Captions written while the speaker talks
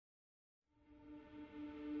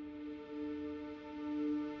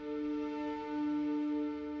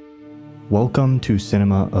Welcome to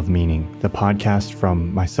Cinema of Meaning, the podcast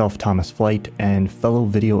from myself, Thomas Flight, and fellow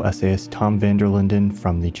video essayist Tom Vanderlinden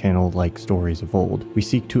from the channel Like Stories of Old. We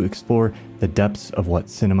seek to explore the depths of what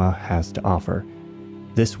cinema has to offer.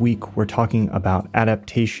 This week, we're talking about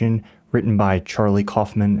Adaptation, written by Charlie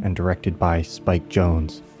Kaufman and directed by Spike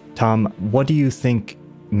Jonze. Tom, what do you think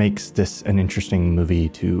makes this an interesting movie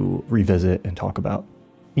to revisit and talk about?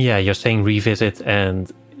 Yeah, you're saying revisit, and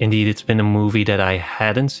indeed it's been a movie that I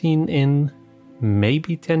hadn't seen in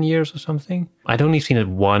maybe 10 years or something. I'd only seen it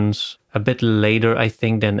once, a bit later I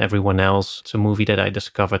think than everyone else. It's a movie that I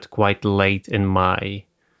discovered quite late in my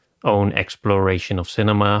own exploration of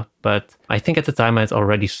cinema, but I think at the time I'd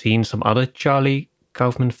already seen some other Charlie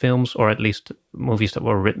Kaufman films, or at least movies that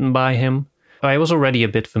were written by him. I was already a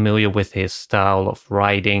bit familiar with his style of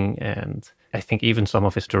writing, and I think even some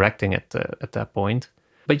of his directing at that point.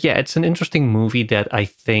 But yeah, it's an interesting movie that I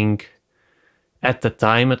think, at the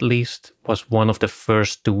time at least, was one of the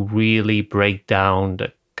first to really break down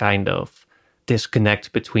the kind of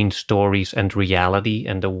disconnect between stories and reality,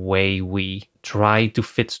 and the way we try to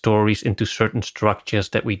fit stories into certain structures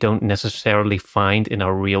that we don't necessarily find in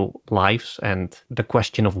our real lives, and the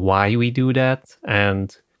question of why we do that.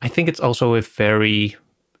 And I think it's also a very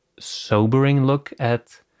sobering look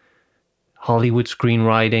at Hollywood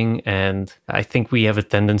screenwriting, and I think we have a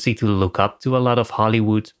tendency to look up to a lot of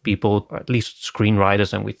Hollywood people, or at least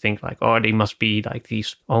screenwriters, and we think like, oh, they must be like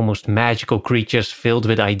these almost magical creatures filled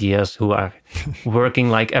with ideas who are working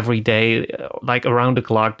like every day, like around the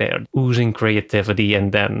clock. They're oozing creativity.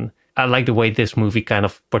 And then I like the way this movie kind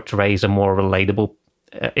of portrays a more relatable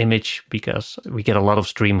image, because we get a lot of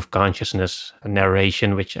stream of consciousness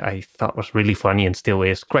narration, which I thought was really funny and still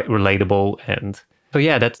is quite relatable. And so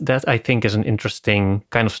yeah, that I think is an interesting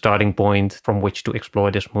kind of starting point from which to explore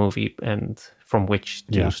this movie and from which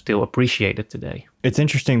to still appreciate it today. It's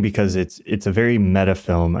interesting because it's a very meta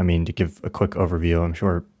film. I mean, to give a quick overview, I'm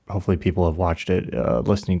sure hopefully people have watched it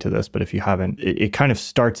listening to this, but if you haven't, it kind of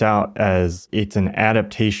starts out as it's an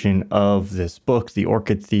adaptation of this book, The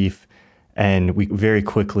Orchid Thief. And we very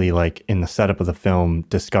quickly, like in the setup of the film,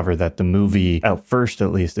 discover that the movie, at first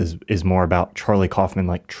at least, is more about Charlie Kaufman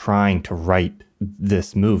like trying to write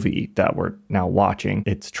this movie that we're now watching.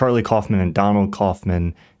 It's Charlie Kaufman and Donald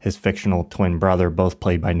Kaufman, his fictional twin brother, both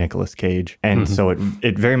played by Nicolas Cage. And so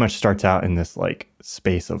it very much starts out in this like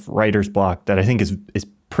space of writer's block that I think is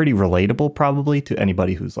pretty relatable probably to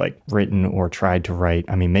anybody who's like written or tried to write.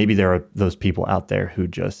 I mean, maybe there are those people out there who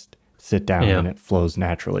just sit down and it flows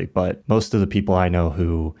naturally. But most of the people I know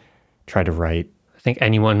who try to write, I think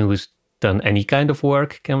anyone who's done any kind of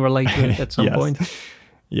work can relate to it at some point.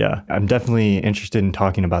 Yeah, I'm definitely interested in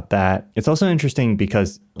talking about that. It's also interesting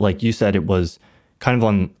because, like you said, it was kind of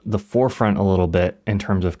on the forefront a little bit in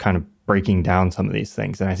terms of kind of breaking down some of these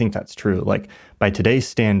things. And I think that's true. Like by today's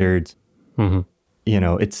standards, you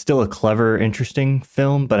know, it's still a clever, interesting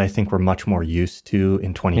film, but I think we're much more used to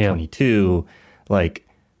in 2022, like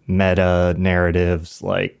meta narratives,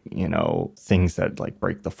 like, you know, things that like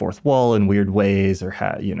break the fourth wall in weird ways, or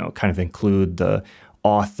you know, kind of include the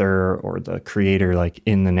author or the creator like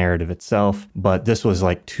in the narrative itself. But this was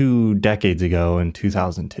like 2 decades ago in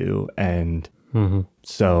 2002, and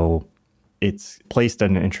so it's placed at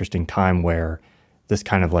an interesting time where this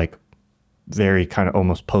kind of like very kind of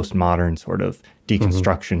almost postmodern sort of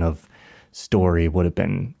deconstruction of story would have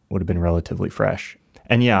been relatively fresh.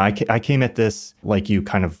 And yeah, I came at this like you,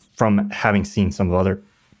 kind of from having seen some of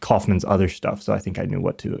Kaufman's other stuff, so I think I knew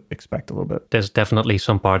what to expect a little bit. There's definitely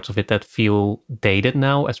some parts of it that feel dated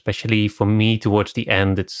now, especially for me towards the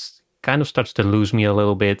end. It's kind of starts to lose me a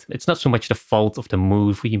little bit. It's not so much the fault of the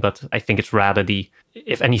movie, but I think it's rather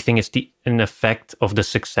if anything, it's an effect of the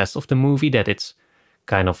success of the movie, that it's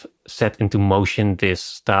kind of set into motion this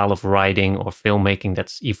style of writing or filmmaking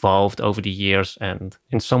that's evolved over the years and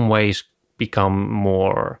in some ways become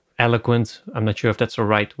more eloquent. I'm not sure if that's the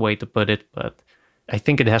right way to put it, but I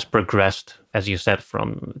think it has progressed, as you said,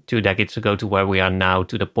 from 2 decades ago to where we are now,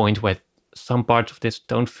 to the point where some parts of this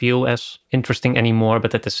don't feel as interesting anymore,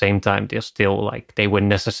 but at the same time, they're still like they were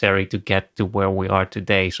necessary to get to where we are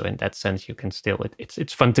today. So in that sense, you can still,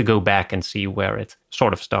 it's fun to go back and see where it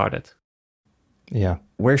sort of started. Yeah.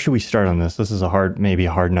 Where should we start on this? This is maybe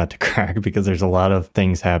a hard nut to crack because there's a lot of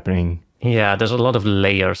things happening. Yeah, there's a lot of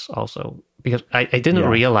layers also. Because I didn't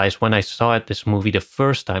realize when I saw this movie the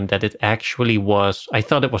first time that it actually was, I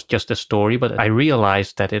thought it was just a story, but I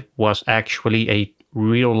realized that it was actually a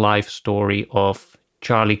real life story of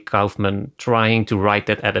Charlie Kaufman trying to write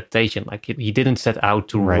that adaptation. Like he didn't set out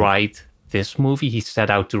to write this movie, he set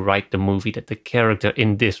out to write the movie that the character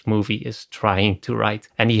in this movie is trying to write.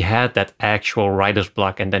 And he had that actual writer's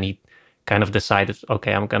block, and then he kind of decided,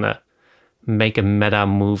 okay, I'm going to make a meta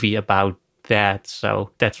movie about that.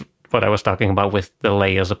 So that's what I was talking about with the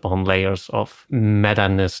layers upon layers of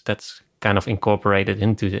meta-ness that's kind of incorporated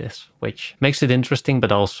into this, which makes it interesting,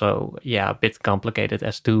 but also, a bit complicated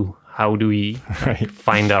as to how do we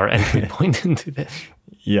find our entry point into this.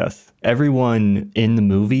 Yes. Everyone in the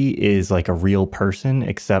movie is like a real person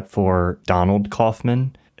except for Donald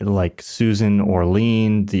Kaufman. Like Susan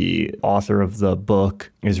Orlean, the author of the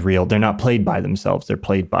book, is real. They're not played by themselves. They're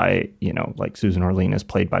played by, like Susan Orlean is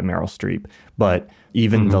played by Meryl Streep. But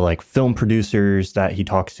even the like film producers that he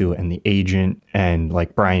talks to and the agent and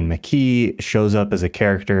like Brian McKee shows up as a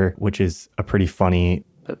character, which is a pretty funny...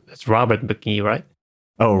 It's Robert McKee, right?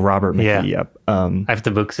 Oh, Robert McKee, yep. I have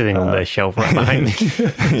the book sitting on the shelf right behind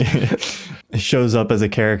me. Shows up as a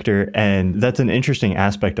character, and that's an interesting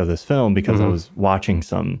aspect of this film because I was watching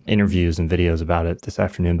some interviews and videos about it this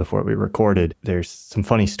afternoon before we recorded. There's some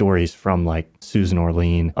funny stories from like Susan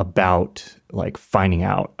Orlean about like finding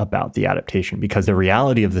out about the adaptation, because the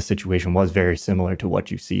reality of the situation was very similar to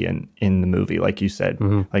what you see in the movie. Like you said,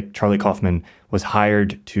 like Charlie Kaufman was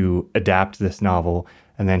hired to adapt this novel,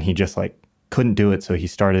 and then he just like couldn't do it, so he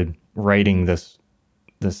started writing this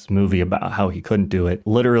movie about how he couldn't do it.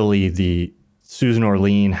 Literally, the Susan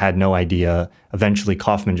Orlean had no idea. Eventually,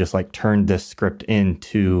 Kaufman just like turned this script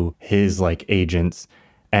into his like agents,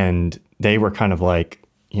 and they were kind of like,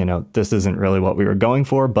 this isn't really what we were going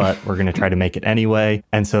for, but we're going to try to make it anyway.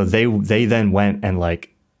 And so they then went and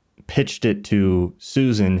like pitched it to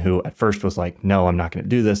Susan, who at first was like, no, I'm not going to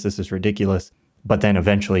do this. This is ridiculous. But then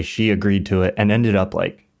eventually she agreed to it and ended up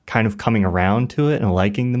like kind of coming around to it and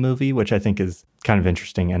liking the movie, which I think is kind of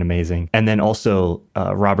interesting and amazing. And then also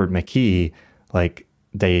Robert McKee, like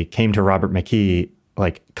they came to Robert McKee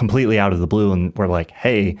like completely out of the blue and were like,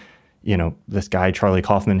 hey, this guy, Charlie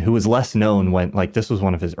Kaufman, who was less known when like this was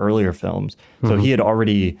one of his earlier films. So he had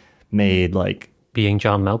already made like Being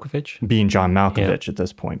John Malkovich at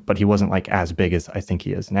this point, but he wasn't like as big as I think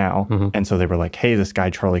he is now. And so they were like, hey, this guy,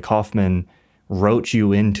 Charlie Kaufman, wrote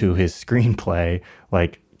you into his screenplay.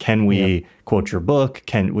 Like, can we quote your book?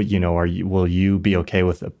 Will you be okay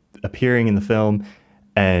with appearing in the film?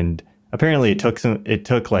 And apparently it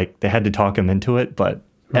took like, they had to talk him into it, but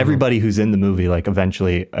everybody who's in the movie, like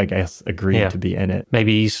eventually, I guess, agreed to be in it.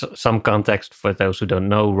 Maybe some context for those who don't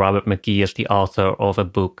know, Robert McKee is the author of a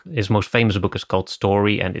book. His most famous book is called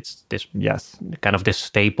Story, and it's this kind of this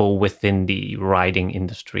staple within the writing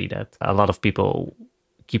industry that a lot of people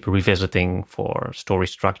keep revisiting for story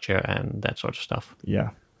structure and that sort of stuff.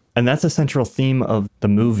 Yeah. And that's a central theme of the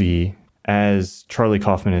movie, as Charlie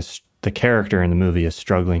Kaufman is the character in the movie is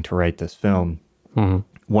struggling to write this film.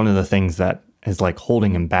 One of the things that is like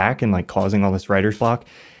holding him back and like causing all this writer's block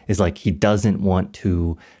is like he doesn't want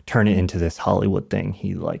to turn it into this Hollywood thing.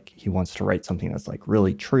 He wants to write something that's like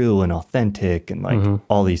really true and authentic and like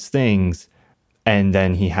all these things. And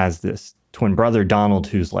then he has this twin brother, Donald,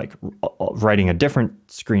 who's like writing a different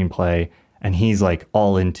screenplay, and he's like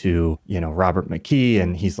all into, Robert McKee,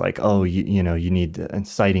 and he's like, oh, you need the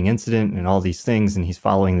inciting incident and all these things, and he's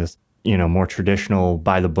following this, more traditional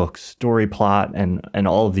by the book story plot and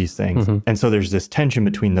all of these things. And so there's this tension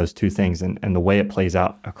between those two things, and the way it plays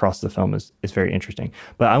out across the film is very interesting.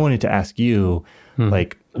 But I wanted to ask you,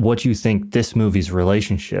 like, what you think this movie's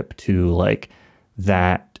relationship to like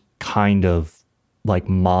that kind of like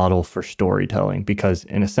model for storytelling, because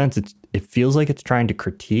in a sense it feels like it's trying to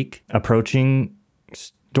critique approaching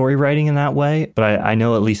story writing in that way. But I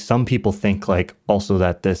know at least some people think like also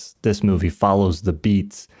that this movie follows the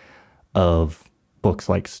beats of books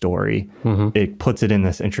like Story. It puts it in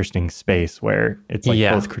this interesting space where it's like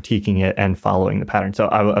both critiquing it and following the pattern. So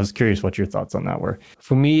I was curious what your thoughts on that were.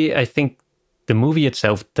 For me, I think the movie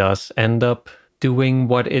itself does end up doing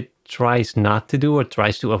what it tries not to do or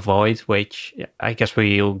tries to avoid, which I guess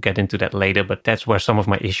we'll get into that later, but that's where some of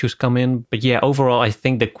my issues come in. But yeah, overall, I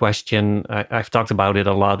think the question, I've talked about it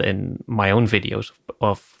a lot in my own videos,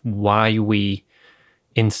 of why we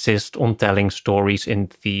insist on telling stories in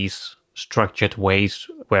these structured ways,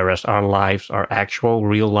 whereas our lives, our actual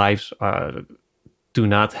real lives, do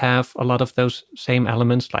not have a lot of those same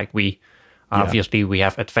elements. Like obviously we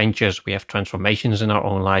have adventures, we have transformations in our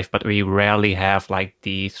own life, but we rarely have like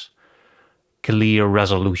these clear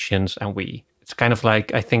resolutions. And it's kind of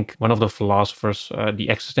like, I think one of the philosophers, the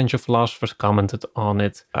existential philosophers, commented on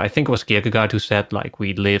it. I think it was Kierkegaard who said like,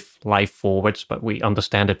 we live life forwards, but we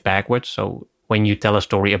understand it backwards. So when you tell a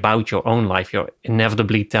story about your own life, you're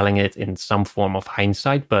inevitably telling it in some form of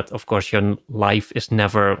hindsight. But of course, your life is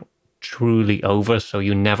never truly over. So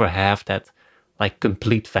you never have that like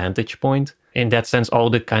complete vantage point. In that sense, all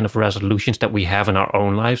the kind of resolutions that we have in our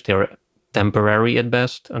own lives, they're temporary at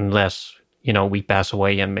best, unless, we pass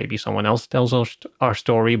away and maybe someone else tells us our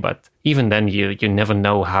story. But even then, you never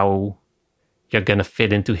know how you're going to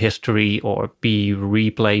fit into history or be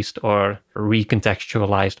replaced or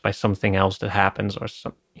recontextualized by something else that happens or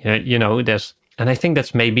some, there's, and I think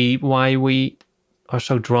that's maybe why we are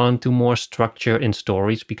so drawn to more structure in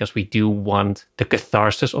stories, because we do want the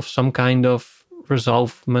catharsis of some kind of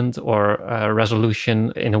resolvement or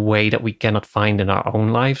resolution in a way that we cannot find in our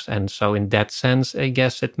own lives. And so in that sense, I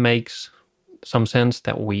guess it makes some sense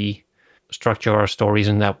that we structure our stories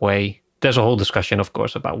in that way. There's a whole discussion, of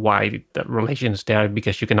course, about why that relation is there,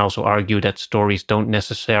 because you can also argue that stories don't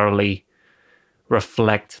necessarily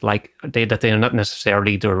reflect, that they are not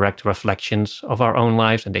necessarily direct reflections of our own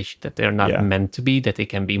lives, and that they're not meant to be, that they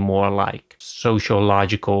can be more like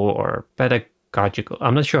sociological or pedagogical.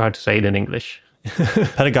 I'm not sure how to say it in English.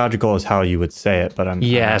 Pedagogical is how you would say it, but I'm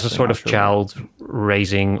as a sort of child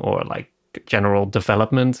raising or like general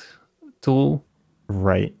development tool.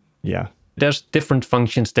 Right. Yeah. There's different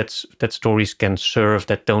functions that stories can serve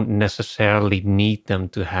that don't necessarily need them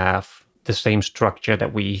to have the same structure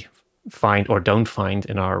that we find or don't find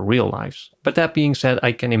in our real lives. But that being said,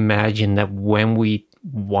 I can imagine that when we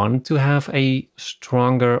want to have a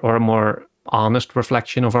stronger or a more honest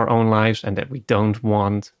reflection of our own lives, and that we don't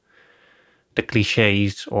want the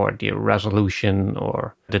cliches or the resolution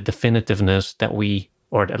or the definitiveness that we,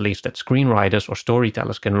 or at least that screenwriters or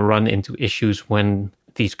storytellers can run into issues when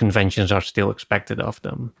these conventions are still expected of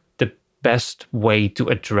them. The best way to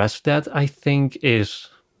address that, I think, is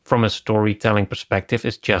from a storytelling perspective,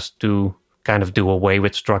 is just to kind of do away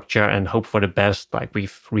with structure and hope for the best. Like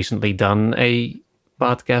we've recently done a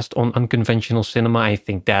podcast on unconventional cinema. I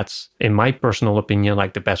think that's, in my personal opinion,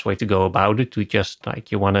 like the best way to go about it. To just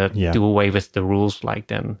you want to do away with the rules,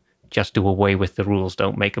 then just do away with the rules.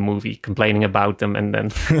 Don't make a movie complaining about them and then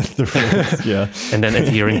the rules, and then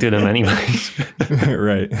adhering to them anyways.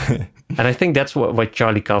 Right. And I think that's what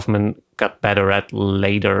Charlie Kaufman got better at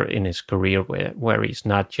later in his career, where he's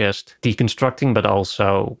not just deconstructing, but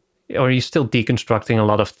also, or he's still deconstructing a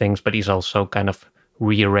lot of things, but he's also kind of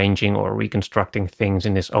rearranging or reconstructing things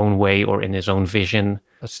in his own way or in his own vision.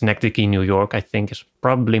 Synecdoche, New York, I think, is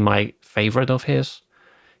probably my favorite of his.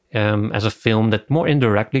 As a film that more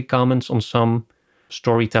indirectly comments on some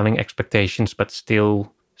storytelling expectations, but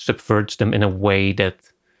still subverts them in a way that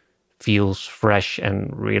feels fresh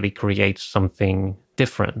and really creates something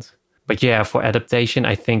different. But yeah, for Adaptation,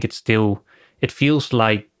 I think it feels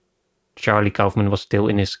like Charlie Kaufman was still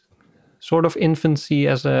in his sort of infancy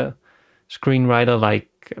as a screenwriter,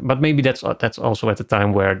 but maybe that's also at the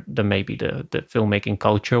time where the filmmaking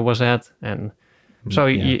culture was at. And so,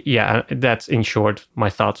 that's in short my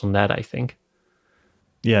thoughts on that, I think.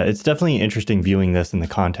 Yeah, it's definitely interesting viewing this in the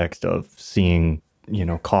context of seeing,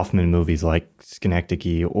 Kaufman movies like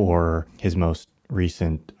Synecdoche or his most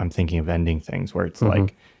recent, I'm thinking of Ending Things, where it's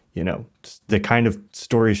the kind of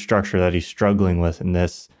story structure that he's struggling with in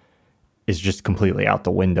this is just completely out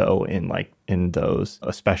the window in those,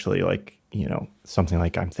 especially something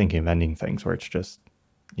like I'm thinking of Ending Things, where it's just,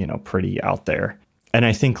 pretty out there. And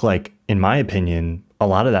I think, in my opinion, a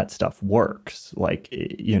lot of that stuff works.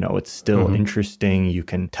 It's still interesting. You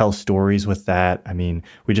can tell stories with that. I mean,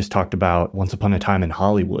 we just talked about Once Upon a Time in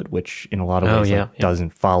Hollywood, which in a lot of ways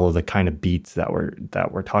doesn't follow the kind of beats that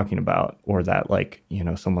we're talking about, or that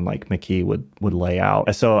someone like McKee would lay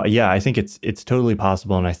out. So yeah, I think it's totally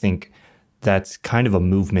possible, and I think that's kind of a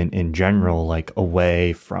movement in general,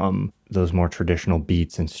 away from those more traditional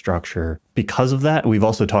beats and structure. Because of that, we've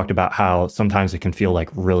also talked about how sometimes it can feel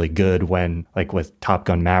really good when, with Top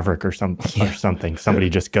Gun Maverick or something, somebody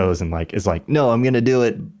just goes and is like, no, I'm going to do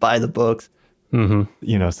it by the books.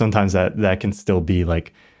 Mm-hmm. Sometimes that can still be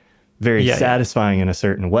very satisfying in a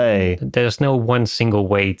certain way. There's no one single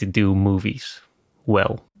way to do movies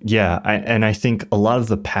well. Yeah. I think a lot of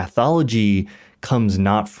the pathology comes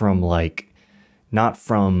not from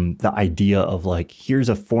the idea of here's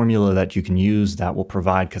a formula that you can use that will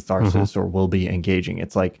provide catharsis or will be engaging.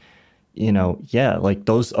 It's a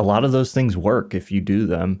lot of those things work if you do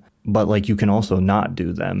them, but you can also not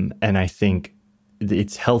do them. And I think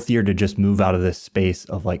it's healthier to just move out of this space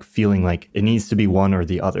of feeling it needs to be one or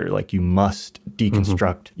the other. You must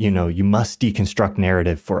deconstruct, you must deconstruct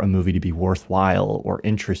narrative for a movie to be worthwhile or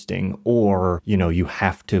interesting, or, you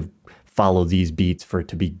have to follow these beats for it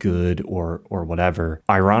to be good or whatever.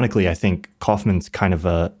 Ironically, I think Kaufman's kind of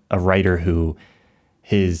a writer who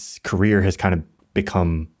his career has kind of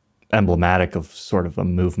become emblematic of sort of a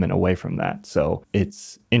movement away from that. So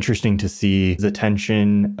it's interesting to see the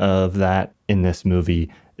tension of that in this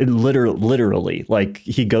movie, It literally, like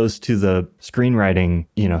he goes to the screenwriting,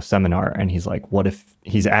 seminar, and he's like, what if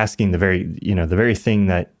he's asking the very thing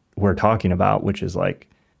that we're talking about, which is like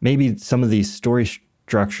maybe some of these story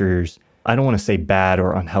structures, I don't want to say bad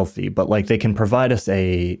or unhealthy, but like they can provide us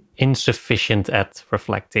insufficient at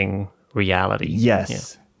reflecting reality.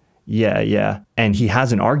 Yes. Yeah. And he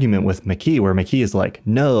has an argument with McKee where McKee is like,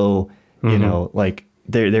 no, like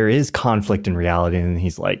there is conflict in reality. And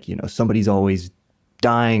he's like, somebody's always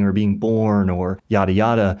dying or being born or yada,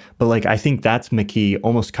 yada. But like, I think that's McKee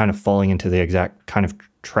almost kind of falling into the exact kind of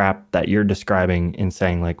trap that you're describing in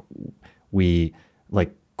saying like, we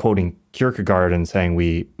like quoting Kierkegaard and saying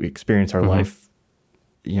we experience our life,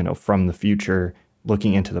 from the future,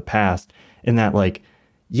 looking into the past, in that like,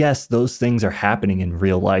 yes, those things are happening in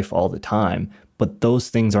real life all the time, but those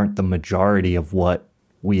things aren't the majority of what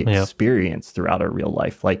we experience throughout our real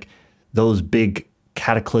life. Like those big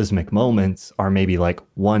cataclysmic moments are maybe like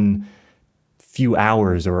one few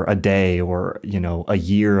hours or a day or, a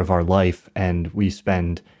year of our life. And we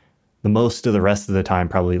spend the most of the rest of the time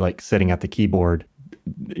probably like sitting at the keyboard,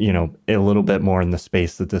 a little bit more in the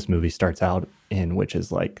space that this movie starts out in, which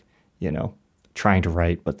is like, trying to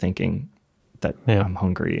write, but thinking that I'm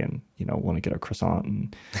hungry and, want to get a croissant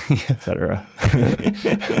and et cetera.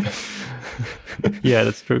 Yeah,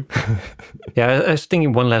 that's true. Yeah, I was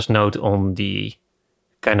thinking one last note on the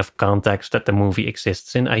kind of context that the movie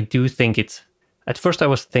exists in. I do think at first I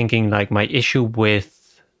was thinking like my issue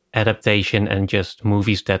with adaptation and just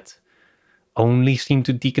movies that only seem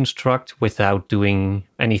to deconstruct without doing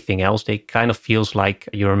anything else. They kind of feels like,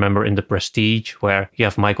 you remember in The Prestige, where you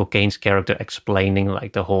have Michael Caine's character explaining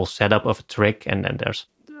like the whole setup of a trick. And then there's,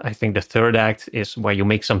 I think the third act is where you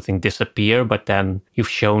make something disappear, but then you've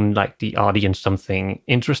shown like the audience something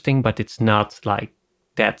interesting, but it's not like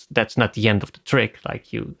that's not the end of the trick.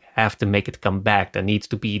 Like you have to make it come back. There needs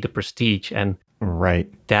to be the prestige. And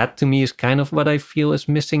right. That to me is kind of what I feel is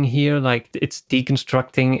missing here. Like it's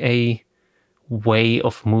deconstructing a way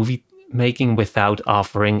of movie making without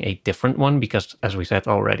offering a different one, because as we said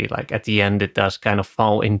already, like at the end it does kind of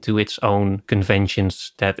fall into its own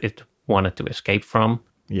conventions that it wanted to escape from.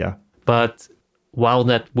 Yeah. But while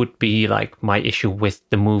that would be like my issue with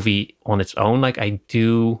the movie on its own, like I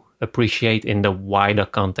do appreciate in the wider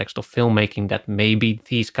context of filmmaking that maybe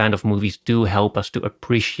these kind of movies do help us to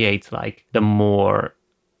appreciate like the more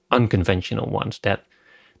unconventional ones, that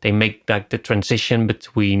they make like the transition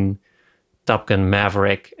between Top Gun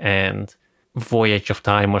Maverick and Voyage of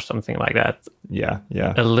Time or something like that. Yeah.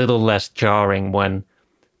 A little less jarring when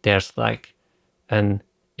there's like an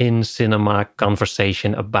in-cinema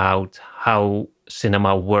conversation about how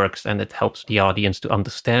cinema works, and it helps the audience to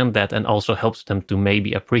understand that, and also helps them to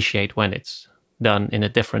maybe appreciate when it's done in a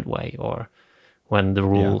different way or when the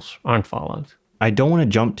rules aren't followed. I don't want to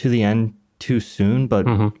jump to the end too soon, but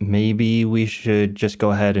maybe we should just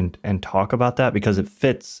go ahead and talk about that because it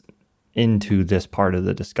fits into this part of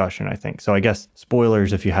the discussion, I think. So I guess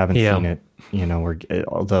spoilers if you haven't seen it,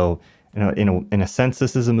 although in a sense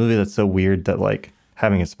this is a movie that's so weird that like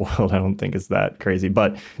having it spoiled I don't think is that crazy,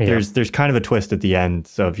 but there's kind of a twist at the end,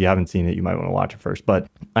 so if you haven't seen it you might want to watch it first. But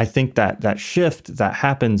I think that shift that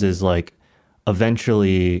happens is like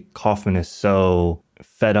eventually Kaufman is so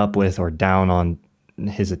fed up with or down on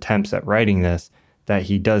his attempts at writing this that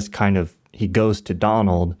he goes to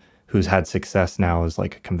Donald, who's had success now as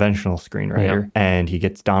like a conventional screenwriter, and he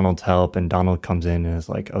gets Donald's help, and Donald comes in and is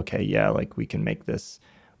like, okay, yeah, like we can make this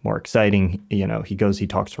more exciting. He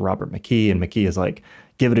talks to Robert McKee, and McKee is like,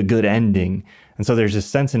 give it a good ending. And so there's this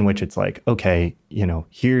sense in which it's like, okay,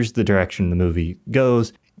 here's the direction the movie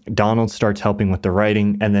goes. Donald starts helping with the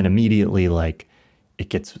writing, and then immediately like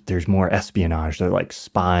there's more espionage. They're like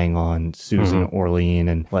spying on Susan Orlean,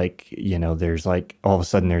 and like, there's like all of a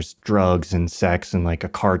sudden there's drugs and sex and like a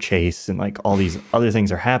car chase and like all these other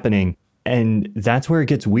things are happening. And that's where it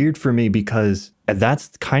gets weird for me, because that's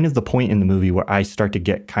kind of the point in the movie where I start to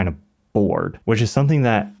get kind of bored, which is something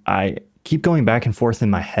that I keep going back and forth in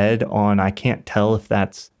my head on. I can't tell if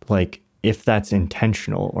that's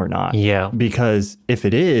intentional or not. Yeah. Because if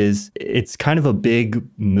it is, it's kind of a big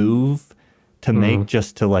move to make,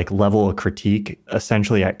 just to like level a critique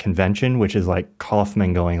essentially at convention, which is like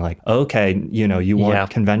Kaufman going like, okay, you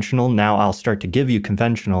want conventional, now I'll start to give you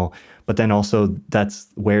conventional. But then also that's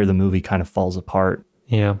where the movie kind of falls apart.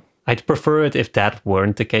 Yeah. I'd prefer it if that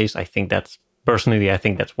weren't the case. I think that's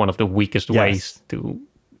one of the weakest ways to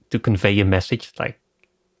convey a message. Like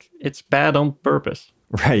it's bad on purpose.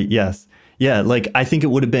 Right. Yes. Yeah. Like I think it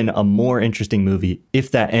would have been a more interesting movie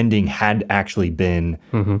if that ending had actually been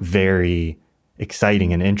very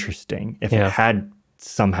exciting and interesting. If it had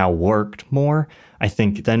somehow worked more, I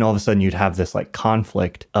think then all of a sudden you'd have this like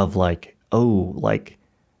conflict of like, oh, like,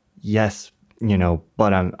 yes,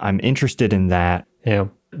 but I'm interested in that. Yeah.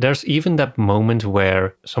 There's even that moment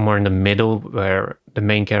where somewhere in the middle where the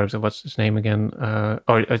main character, what's his name again?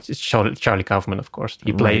 It's Charlie Kaufman, of course.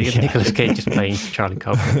 Nicolas Cage is playing Charlie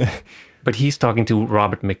Kaufman. But he's talking to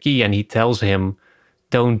Robert McKee and he tells him,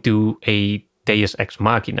 don't do a Deus Ex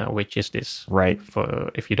Machina, which is this,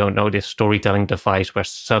 for if you don't know, this storytelling device where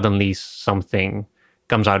suddenly something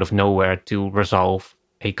comes out of nowhere to resolve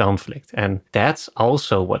a conflict. And that's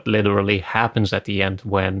also what literally happens at the end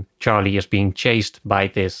when Charlie is being chased by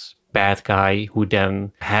this bad guy who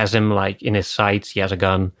then has him like in his sights. He has a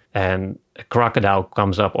gun and a crocodile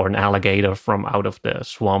comes up or an alligator from out of the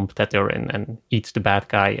swamp that they're in and eats the bad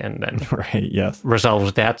guy and then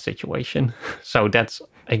resolves that situation. So that's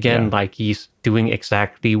again like he's doing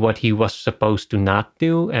exactly what he was supposed to not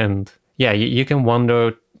do. And yeah, you can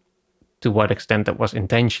wonder to what extent that was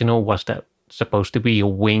intentional. Was that supposed to be a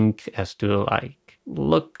wink as to like,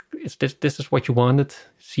 look, this is what you wanted?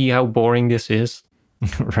 See how boring this is?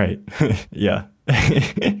 Right. Yeah.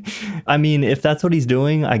 I mean, if that's what he's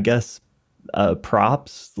doing, I guess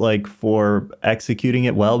props like for executing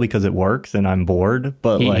it well because it works and I'm bored.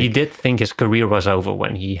 But he did think his career was over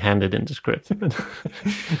when he handed in the script.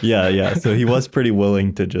 Yeah. So he was pretty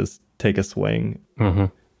willing to just take a swing,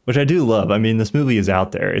 which I do love. I mean, this movie is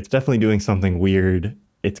out there. It's definitely doing something weird.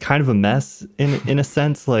 It's kind of a mess in a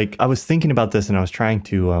sense. Like I was thinking about this and I was trying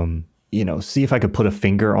to, see if I could put a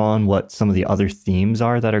finger on what some of the other themes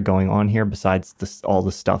are that are going on here besides all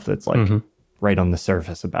the stuff that's like right on the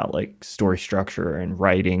surface about like story structure and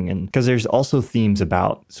writing. And because there's also themes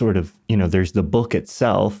about sort of, there's the book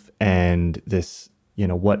itself and this,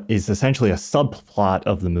 what is essentially a subplot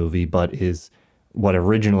of the movie, but is what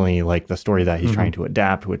originally like the story that he's trying to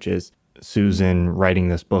adapt, which is Susan writing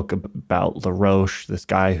this book about LaRoche, this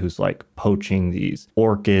guy who's like poaching these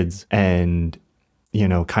orchids and,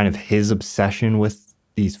 kind of his obsession with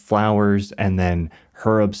these flowers and then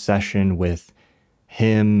her obsession with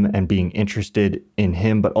him and being interested in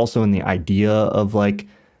him, but also in the idea of like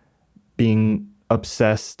being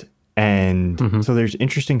obsessed. And so there's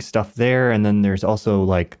interesting stuff there. And then there's also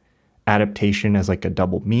like adaptation as like a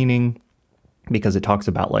double meaning, because it talks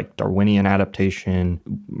about like Darwinian adaptation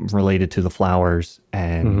related to the flowers.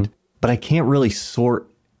 And but I can't really sort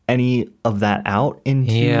any of that out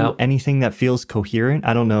into anything that feels coherent.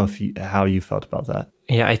 I don't know how you felt about that.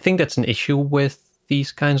 Yeah, I think that's an issue with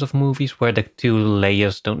these kinds of movies where the two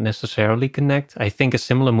layers don't necessarily connect. I think a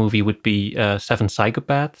similar movie would be Seven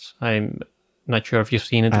Psychopaths. I'm not sure if you've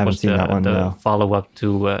seen it. I haven't seen that one, no. Follow-up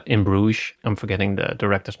to In Bruges. I'm forgetting the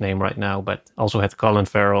director's name right now, but also had Colin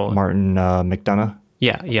Farrell. Martin McDonagh?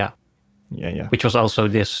 Yeah. Yeah. Which was also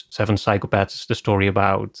this Seven Psychopaths, the story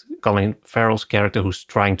about Colin Farrell's character who's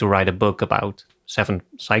trying to write a book about 7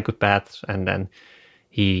 psychopaths, and then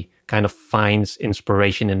he kind of finds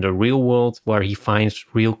inspiration in the real world where he finds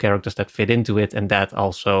real characters that fit into it, and that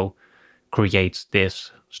also creates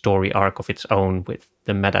this story arc of its own with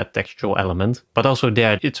the meta-textual element. But also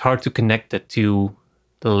there, it's hard to connect the two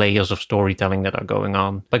layers of storytelling that are going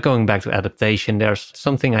on. But going back to adaptation, there's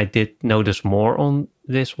something I did notice more on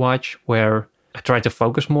this watch where I tried to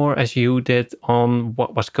focus more, as you did, on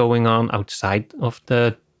what was going on outside of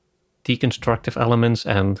the deconstructive elements.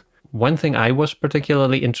 And one thing I was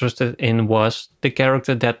particularly interested in was the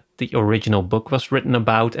character that the original book was written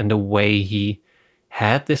about and the way he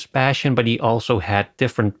had this passion, but he also had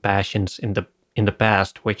different passions in the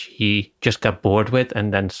past, which he just got bored with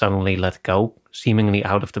and then suddenly let go, seemingly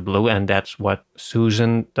out of the blue. And that's what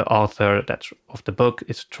Susan, the author of the book,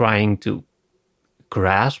 is trying to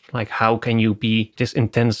grasp. Like, how can you be this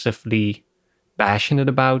intensively passionate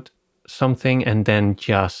about something and then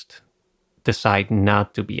just decide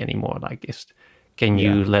not to be anymore? Like, can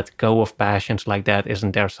you let go of passions like that?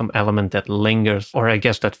 Isn't there some element that lingers? Or I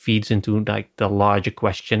guess that feeds into like the larger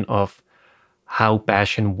question of how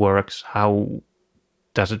passion works, how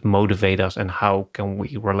does it motivate us, and how can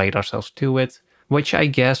we relate ourselves to it? Which I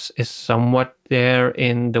guess is somewhat there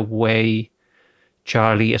in the way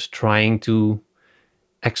Charlie is trying to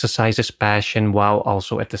exercise his passion while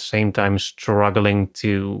also at the same time struggling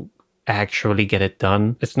to actually get it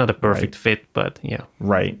done. It's not a perfect fit, but yeah.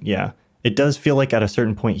 Right, yeah. It does feel like at a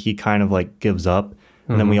certain point he kind of like gives up.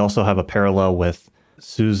 And then we also have a parallel with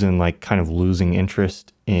Susan like kind of losing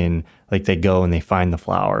interest in, like, they go and they find the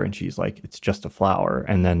flower and she's like, it's just a flower.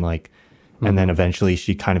 And then like, and then eventually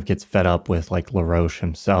she kind of gets fed up with like LaRoche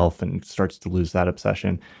himself and starts to lose that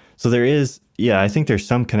obsession. So there is, I think there's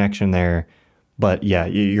some connection there, but yeah,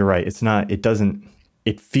 you're right. It doesn't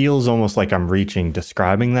it feels almost like I'm reaching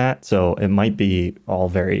describing that. So it might be all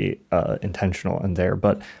very intentional in there,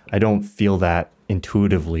 but I don't feel that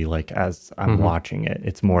intuitively like as I'm watching it.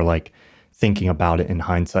 It's more like thinking about it in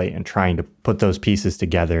hindsight and trying to put those pieces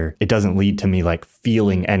together. It doesn't lead to me like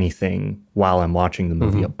feeling anything while I'm watching the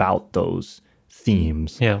movie about those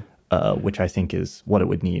themes, which I think is what it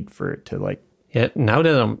would need for it to like. Yeah, now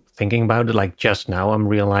that I'm thinking about it, like just now I'm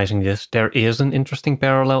realizing this, there is an interesting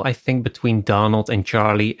parallel, I think, between Donald and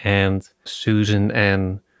Charlie and Susan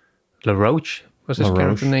and LaRoche was his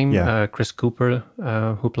character name. Yeah. Chris Cooper,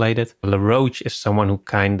 who played it. LaRoche is someone who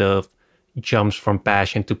kind of jumps from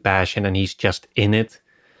passion to passion and he's just in it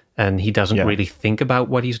and he doesn't really think about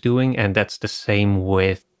what he's doing. And that's the same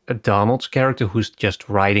with Donald's character, who's just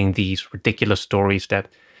writing these ridiculous stories that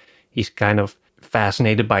he's kind of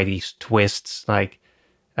fascinated by these twists. Like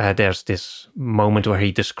there's this moment where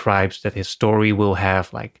he describes that his story will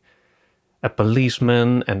have like a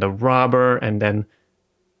policeman and a robber and then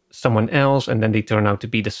someone else, and then they turn out to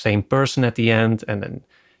be the same person at the end, and then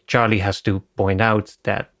Charlie has to point out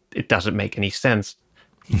that it doesn't make any sense.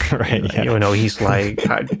 Right. Yeah. You know, he's like,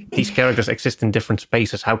 these characters exist in different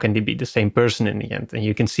spaces. How can they be the same person in the end? And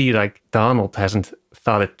you can see like Donald hasn't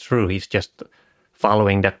thought it through. He's just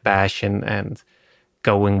following that passion and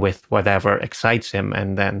going with whatever excites him.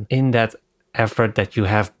 And then in that effort that you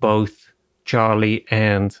have both Charlie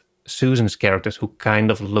and Susan's characters who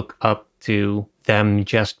kind of look up to them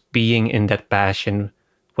just being in that passion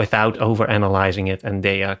without overanalyzing it. And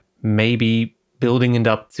they are maybe building it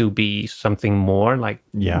up to be something more. Like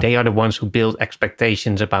they are the ones who build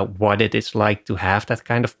expectations about what it is like to have that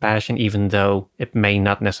kind of passion, even though it may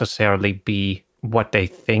not necessarily be what they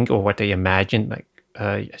think or what they imagine. Like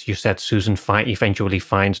as you said, Susan eventually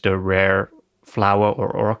finds the rare flower or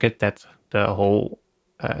orchid that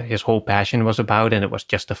his whole passion was about, and it was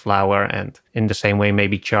just a flower. And in the same way,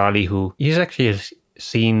 maybe Charlie, who he's actually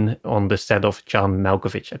seen on the set of John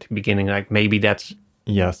Malkovich at the beginning, like maybe that's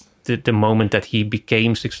the moment that he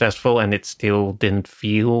became successful and it still didn't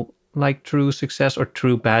feel like true success or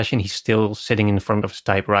true passion. He's still sitting in front of his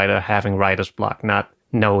typewriter, having writer's block, not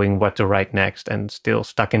knowing what to write next, and still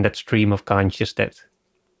stuck in that stream of conscious that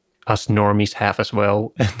us normies have as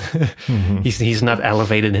well. He's not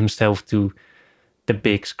elevated himself to the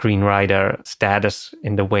big screenwriter status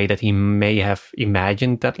in the way that he may have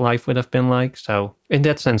imagined that life would have been like. So in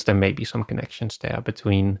that sense, there may be some connections there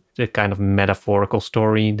between the kind of metaphorical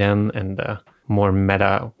story then and the more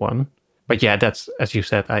meta one. But yeah, that's, as you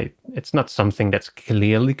said, it's not something that's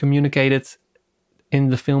clearly communicated in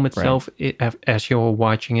the film itself. Right. As you're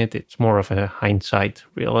watching it, it's more of a hindsight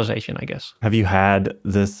realization, I guess. Have you had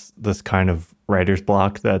this kind of writer's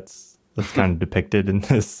block that's kind of depicted in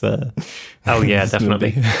this? Oh yeah,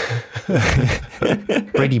 definitely.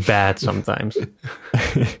 Pretty bad sometimes.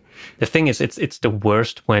 The thing is, it's the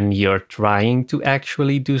worst when you're trying to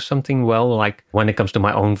actually do something well. Like when it comes to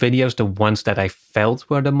my own videos, the ones that I felt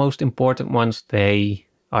were the most important ones, they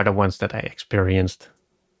are the ones that I experienced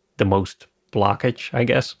the most blockage, I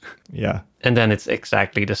guess. Yeah. And then it's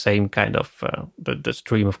exactly the same kind of the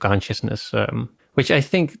stream of consciousness, which I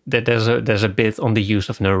think that there's a bit on the use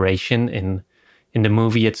of narration in the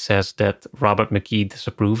movie. It says that Robert McKee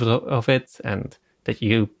disapproves of it and that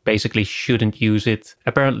you basically shouldn't use it.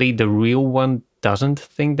 Apparently, the real one doesn't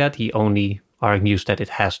think that. He only argues that it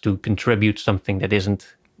has to contribute something that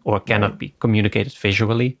isn't or cannot be communicated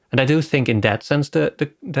visually. And I do think in that sense,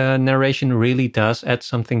 the narration really does add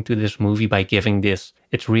something to this movie by giving this.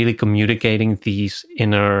 It's really communicating these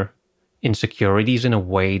inner insecurities in a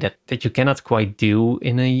way that you cannot quite do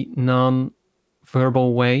in a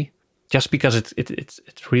non-verbal way. Just because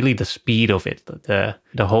it's really the speed of it. The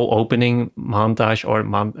whole opening montage or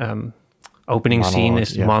opening monologue, scene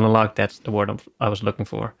is monologue. That's the word I was looking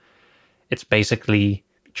for. It's basically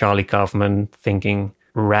Charlie Kaufman thinking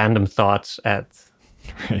random thoughts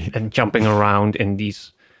and jumping around in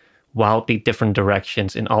these wildly different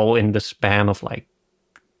directions, all in the span of like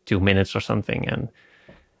 2 minutes or something. And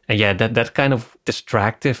yeah, that kind of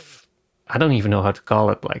distractive, I don't even know how to call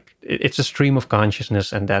it. Like it's a stream of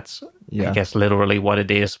consciousness, and that's I guess literally what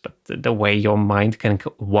it is. But the way your mind can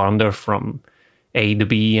wander from A to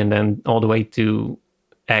B and then all the way to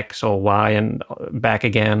X or Y and back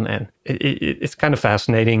again, and it's kind of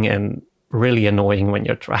fascinating and really annoying when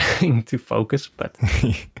you're trying to focus. But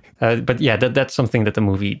yeah, that's something that the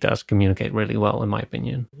movie does communicate really well, in my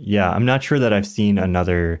opinion. Yeah, I'm not sure that I've seen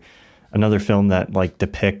another film that like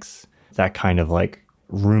depicts that kind of like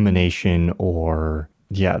rumination or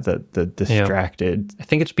the distracted. I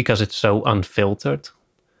think it's because it's so unfiltered.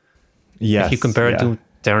 Yes, if you compare it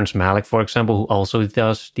Terrence Malick, for example, who also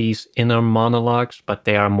does these inner monologues, but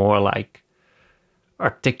they are more like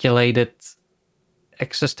articulated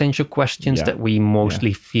existential questions that we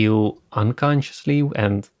mostly feel unconsciously.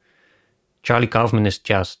 And Charlie Kaufman is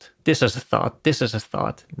just, this is a thought, this is a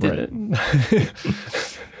thought. Right.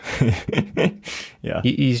 Yeah.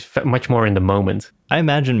 He's much more in the moment. I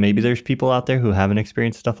imagine maybe there's people out there who haven't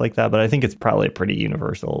experienced stuff like that, but I think it's probably a pretty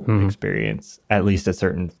universal experience, at least at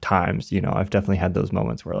certain times. You know, I've definitely had those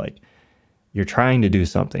moments where like you're trying to do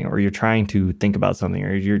something, or you're trying to think about something,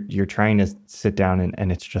 or you're trying to sit down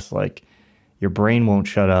and it's just like your brain won't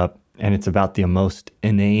shut up, and it's about the most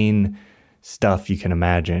inane stuff you can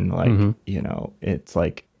imagine. Like, you know, it's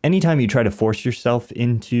like anytime you try to force yourself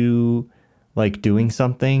into like doing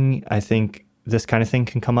something, I think this kind of thing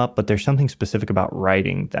can come up, but there's something specific about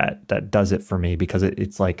writing that does it for me, because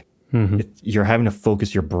it's like you're having to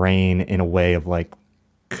focus your brain in a way of like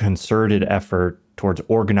concerted effort towards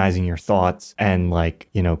organizing your thoughts and like,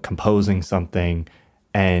 you know, composing something,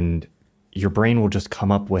 and your brain will just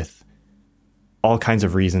come up with all kinds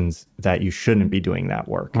of reasons that you shouldn't be doing that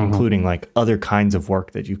work, including like other kinds of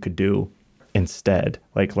work that you could do instead,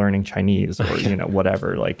 like learning Chinese or, you know,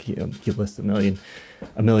 whatever. Like, you know, he lists a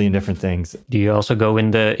million different things. Do you also go in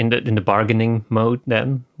the bargaining mode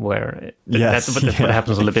then, where that's what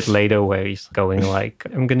happens a little bit later, where he's going like,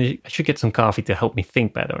 I should get some coffee to help me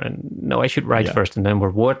think better, and no, I should write first and then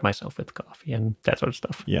reward myself with coffee and that sort of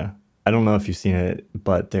stuff. Yeah. I don't know if you've seen it,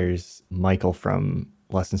 but there's Michael from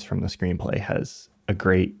Lessons from the Screenplay has a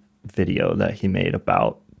great video that he made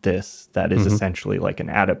about this that is essentially like an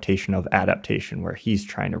adaptation of Adaptation, where he's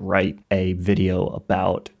trying to write a video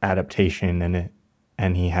about adaptation,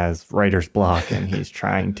 and he has writer's block, and he's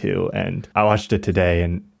trying to, and I watched it today,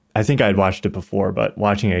 and I think I'd watched it before, but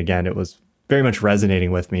watching it again, it was very much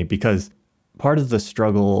resonating with me, because part of the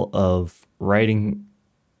struggle of writing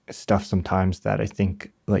stuff sometimes that I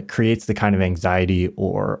think like creates the kind of anxiety,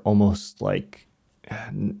 or almost like,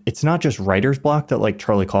 it's not just writer's block that like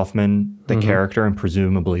Charlie Kaufman, the character, and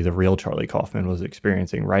presumably the real Charlie Kaufman was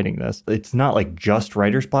experiencing writing this. It's not like just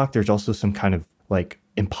writer's block. There's also some kind of like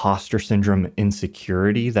imposter syndrome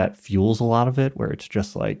insecurity that fuels a lot of it, where it's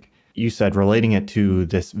just like you said, relating it to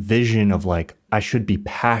this vision of like, I should be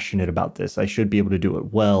passionate about this. I should be able to do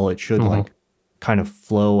it well. It should like kind of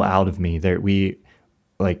flow out of me.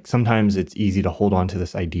 Like sometimes it's easy to hold on to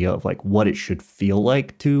this idea of like what it should feel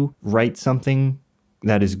like to write something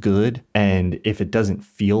that is good, and if it doesn't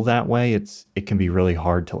feel that way, it can be really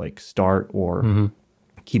hard to like start or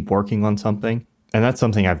keep working on something. And that's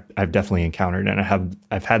something I've definitely encountered, and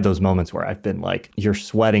I've had those moments where I've been like, you're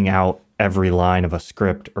sweating out every line of a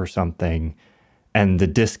script or something, and the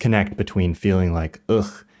disconnect between feeling like,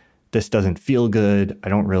 ugh, this doesn't feel good, I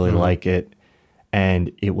don't really like it,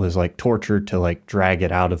 and it was like torture to like drag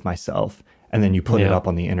it out of myself, and then you put it up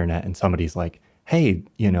on the internet and somebody's like, hey,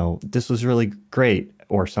 you know, this was really great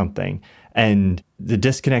or something. And the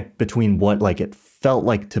disconnect between what like it felt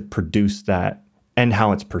like to produce that and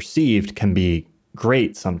how it's perceived can be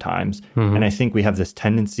great sometimes. And I think we have this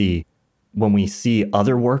tendency when we see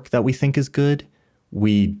other work that we think is good,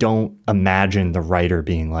 we don't imagine the writer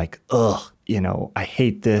being like, ugh, you know, I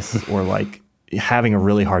hate this, or like having a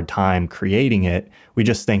really hard time creating it. We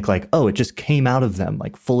just think like, oh, it just came out of them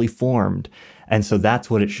like fully formed. And so that's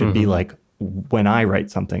what it should be like when I write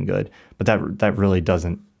something good. But that really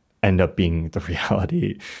doesn't end up being the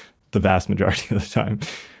reality the vast majority of the time.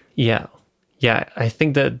 Yeah. I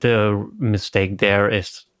think that the mistake there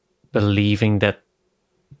is believing that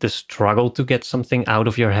the struggle to get something out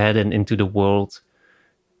of your head and into the world,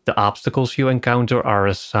 the obstacles you encounter are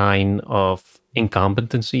a sign of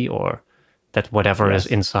incompetency, or that whatever is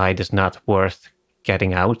inside is not worth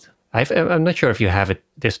getting out. I'm not sure if you have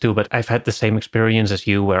this too, but I've had the same experience as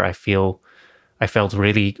you, where I felt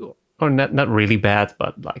really, or not really bad,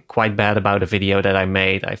 but like quite bad about a video that I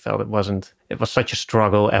made. I felt it was such a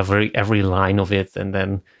struggle, every line of it. And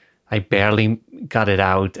then I barely got it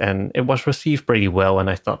out, and it was received pretty well. And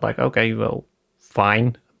I thought like, okay, well,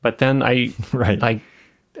 fine. But then I've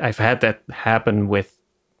had that happen with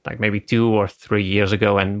like maybe 2 or 3 years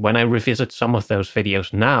ago. And when I revisit some of those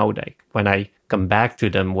videos now, like when I come back to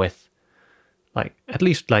them with like at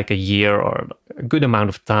least like a year or a good amount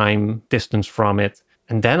of time distance from it,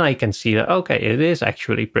 and then I can see that, okay, it is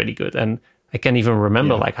actually pretty good. And I can even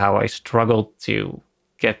remember like how I struggled to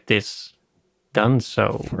get this done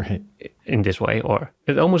in this way, or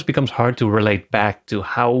it almost becomes hard to relate back to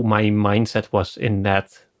how my mindset was in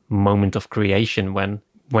that moment of creation when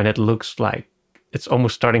it looks like it's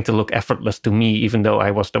almost starting to look effortless to me, even though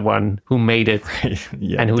I was the one who made it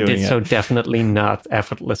and who did so definitely not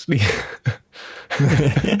effortlessly.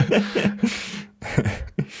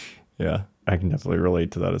 Yeah, I can definitely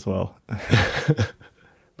relate to that as well.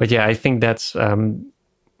 But yeah, I think that's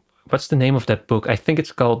what's the name of that book? I think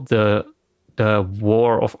it's called the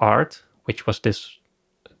War of Art, which was this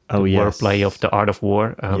Oh, the yes. wordplay of the art of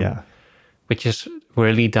war. Yeah. Which is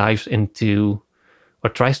really dives into or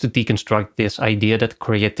tries to deconstruct this idea that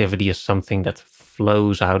creativity is something that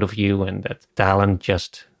flows out of you and that talent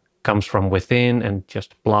just comes from within and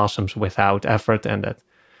just blossoms without effort, and that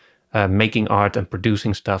making art and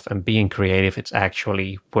producing stuff and being creative, it's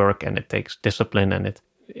actually work and it takes discipline, and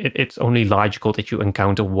it's only logical that you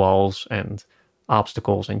encounter walls and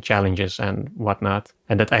obstacles and challenges and whatnot,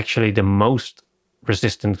 and that actually the most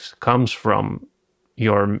resistance comes from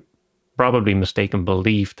your probably mistaken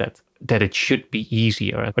belief that it should be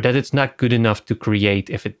easier, or that it's not good enough to create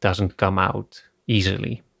if it doesn't come out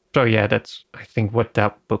easily. So yeah, that's I think what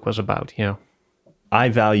that book was about. Yeah. I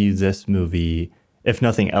value this movie, if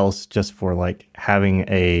nothing else, just for like having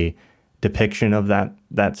a depiction of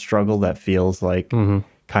that struggle that feels like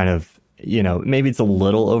kind of, you know, maybe it's a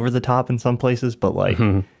little over the top in some places, but like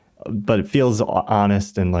but it feels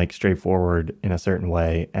honest and like straightforward in a certain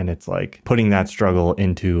way. And it's like putting that struggle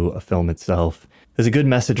into a film itself is a good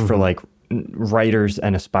message for like writers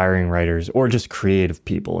and aspiring writers, or just creative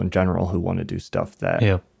people in general who want to do stuff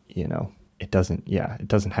that, you know, it doesn't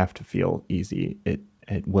have to feel easy. It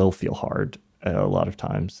will feel hard a lot of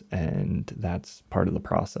times. And that's part of the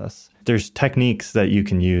process. There's techniques that you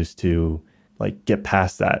can use to like get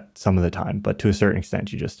past that some of the time, but to a certain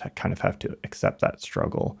extent, you just kind of have to accept that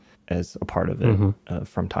struggle as a part of it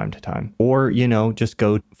from time to time. Or, you know, just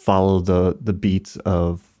go follow the beats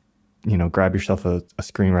of, you know, grab yourself a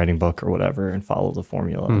screenwriting book or whatever and follow the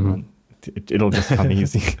formula. And it'll just come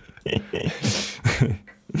easy.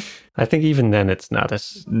 I think even then it's not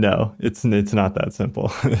as... No, it's not that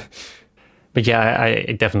simple. But yeah,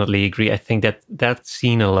 I definitely agree. I think that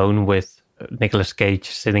scene alone with Nicolas Cage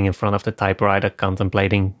sitting in front of the typewriter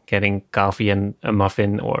contemplating getting coffee and a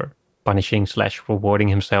muffin, or punishing/rewarding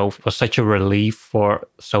himself, was such a relief for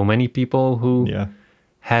so many people who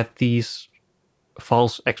had these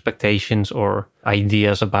false expectations or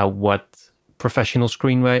ideas about what professional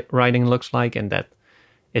screenwriting looks like, and that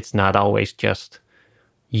it's not always just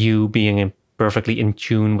you being perfectly in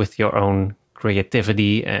tune with your own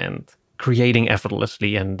creativity and creating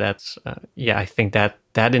effortlessly. And that's I think that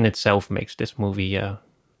in itself makes this movie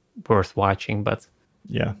worth watching. But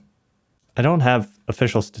yeah, I don't have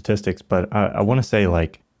official statistics, but I want to say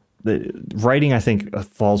like the writing, I think,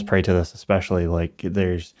 falls prey to this, especially like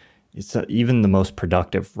even the most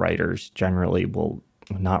productive writers generally will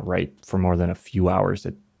not write for more than a few hours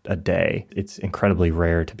a day. It's incredibly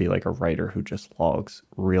rare to be like a writer who just logs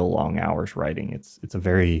real long hours writing. It's a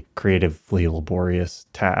very creatively laborious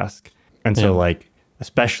task. And so like,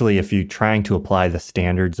 especially if you're trying to apply the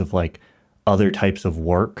standards of like other types of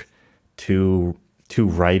work to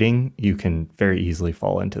writing, you can very easily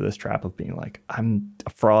fall into this trap of being like, I'm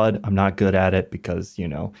a fraud, I'm not good at it because, you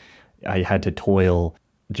know, I had to toil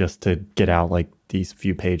just to get out like these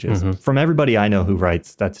few pages. From everybody I know who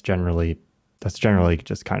writes, that's generally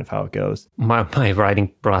just kind of how it goes. My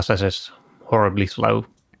writing process is horribly slow,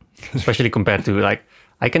 especially compared to like,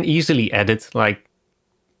 I can easily edit like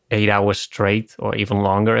 8 hours straight or even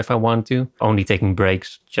longer if I want to, only taking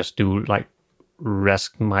breaks just to like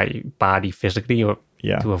rest my body physically or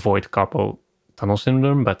to avoid carpal tunnel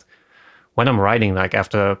syndrome. But when I'm writing, like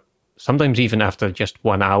sometimes even after just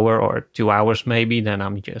 1 hour or 2 hours maybe, then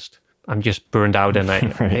I'm just burned out, and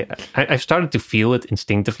I've started to feel it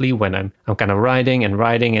instinctively when I'm kind of writing, and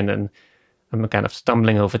then I'm kind of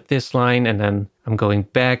stumbling over this line, and then I'm going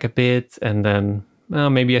back a bit, and then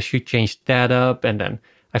maybe I should change that up, and then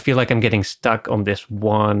I feel like I'm getting stuck on this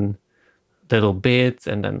one little bit,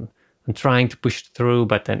 and then I'm trying to push through,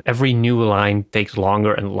 but then every new line takes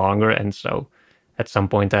longer and longer, and so at some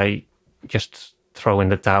point I just throw in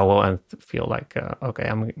the towel and feel like okay,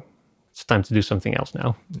 it's time to do something else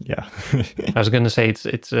now. Yeah. I was going to say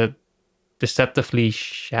it's a deceptively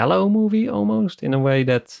shallow movie almost, in a way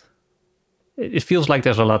that it feels like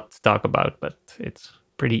there's a lot to talk about, but it's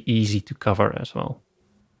pretty easy to cover as well.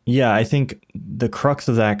 Yeah, I think the crux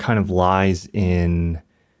of that kind of lies in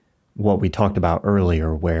what we talked about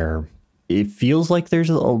earlier, where it feels like there's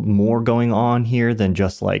more going on here than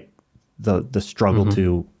just like the struggle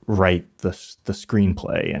to write the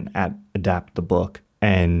screenplay and adapt the book.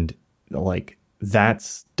 And like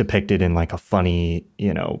that's depicted in like a funny,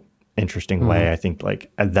 you know, interesting way. I think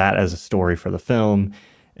like that as a story for the film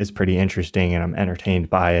is pretty interesting, and I'm entertained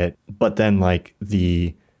by it. But then like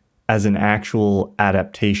as an actual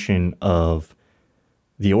adaptation of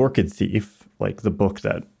The Orchid Thief, like the book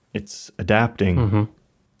that it's adapting.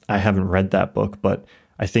 I haven't read that book, but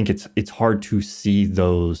I think it's hard to see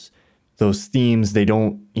those themes. They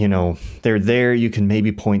don't, they're there. You can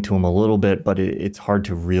maybe point to them a little bit, but it's hard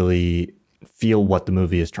to really feel what the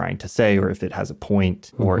movie is trying to say, or if it has a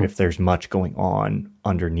point, or if there's much going on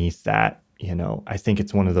underneath that. I think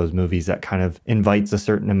it's one of those movies that kind of invites a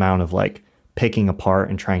certain amount of like picking apart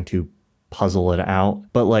and trying to puzzle it out.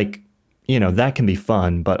 But like, that can be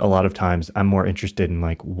fun, but a lot of times I'm more interested in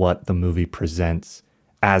like what the movie presents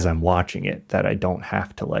as I'm watching it, that I don't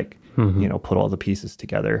have to like, put all the pieces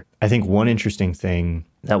together. I think one interesting thing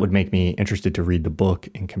that would make me interested to read the book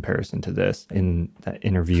in comparison to this, in that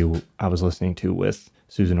interview I was listening to with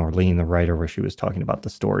Susan Orlean, the writer, where she was talking about the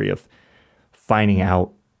story of finding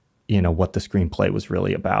out, what the screenplay was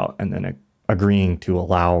really about, and then agreeing to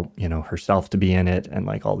allow, herself to be in it and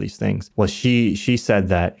like all these things. Well, she said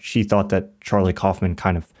that she thought that Charlie Kaufman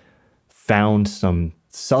kind of found some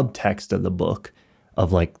subtext of the book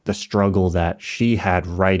of like the struggle that she had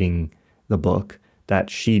writing the book that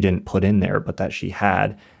she didn't put in there, but that she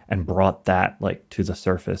had, and brought that like to the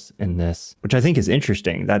surface in this, which I think is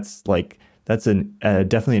interesting. That's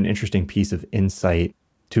definitely an interesting piece of insight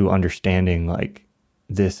to understanding like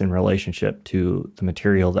this in relationship to the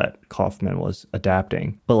material that Kaufman was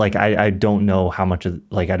adapting. But like, I don't know how much of,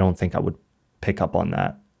 like, I don't think I would pick up on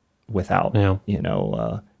that without,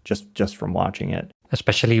 just from watching it.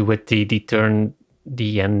 Especially with the turn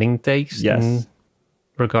the ending takes in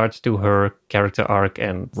regards to her character arc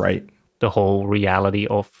and the whole reality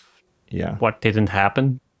of what didn't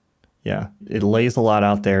happen. Yeah, it lays a lot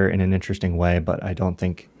out there in an interesting way, but I don't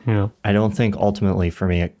think ultimately for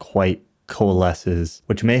me it quite coalesces,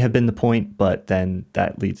 which may have been the point, but then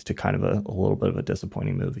that leads to kind of a little bit of a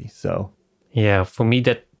disappointing movie. So yeah, for me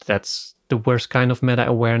that's the worst kind of meta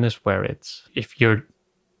awareness, where it's if you're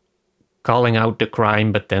calling out the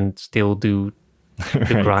crime but then still do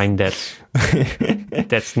the crime that's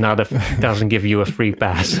doesn't give you a free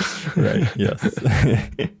pass. Right. Yes.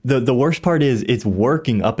 The worst part is it's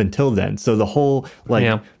working up until then. So the whole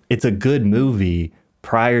it's a good movie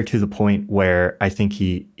prior to the point where I think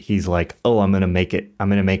he's like, oh, I'm gonna make it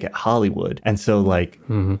Hollywood. And so like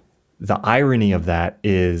the irony of that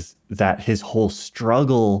is that his whole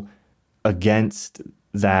struggle against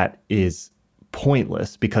that is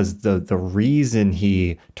pointless, because the reason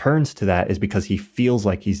he turns to that is because he feels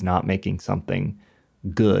like he's not making something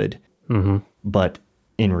good. But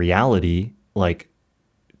in reality, like,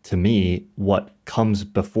 to me, what comes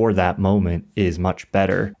before that moment is much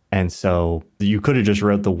better. And so you could have just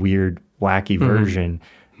wrote the weird, wacky version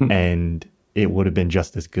and it would have been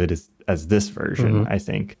just as good as this version, I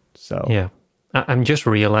think. So yeah, I'm just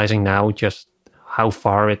realizing now just how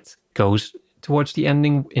far it goes towards the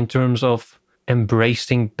ending in terms of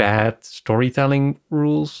embracing bad storytelling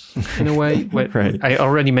rules in a way. Right. I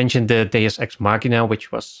already mentioned the Deus Ex Machina,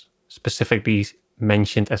 which was specifically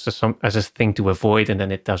mentioned as a thing to avoid, and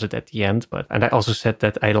then it does it at the end. And I also said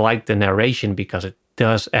that I like the narration because it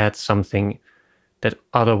does add something that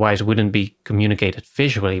otherwise wouldn't be communicated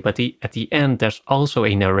visually. But at the end, there's also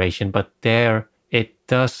a narration, but there it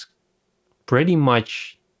does pretty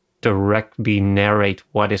much directly narrate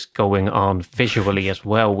what is going on visually as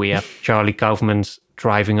well. We have Charlie Kaufman's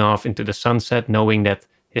driving off into the sunset, knowing that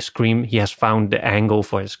he has found the angle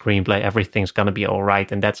for his screenplay. Everything's going to be all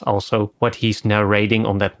right. And that's also what he's narrating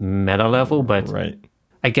on that meta level. But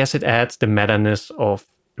I guess it adds the meta-ness of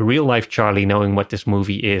real life Charlie knowing what this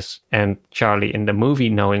movie is, and Charlie in the movie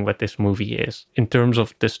knowing what this movie is. In terms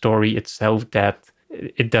of the story itself, that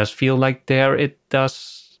it does feel like it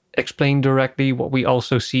does explain directly what we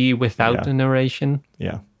also see without the narration.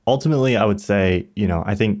 Yeah. Ultimately, I would say,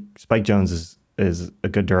 I think Spike Jonze is a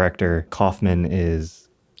good director. Kaufman is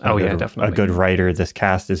definitely a good writer. This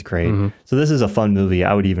cast is great. So this is a fun movie.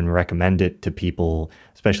 I would even recommend it to people,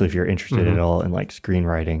 especially if you're interested at all in like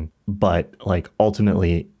screenwriting. But like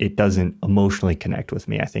ultimately, it doesn't emotionally connect with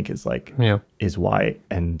me, I think is why.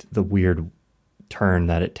 And the weird turn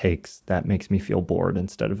that it takes that makes me feel bored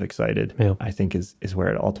instead of excited, I think is where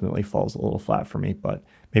it ultimately falls a little flat for me. But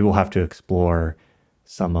maybe we'll have to explore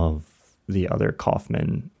some of the other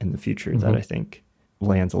Kaufman in the future that I think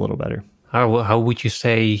lands a little better. How would you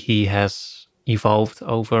say he has evolved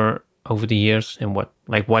over the years, and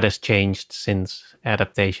what has changed since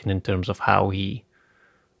Adaptation in terms of how he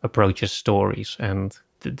approaches stories and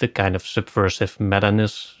the kind of subversive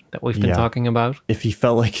meta-ness that we've been talking about? If he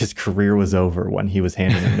felt like his career was over when he was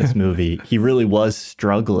handing in this movie, he really was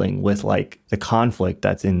struggling with like the conflict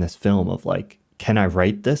that's in this film of like, can I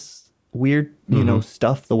write this weird,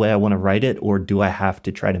 stuff the way I want to write it, or do I have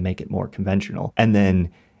to try to make it more conventional? And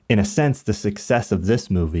then in a sense, the success of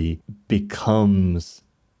this movie becomes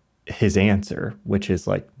his answer, which is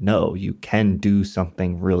like, no, you can do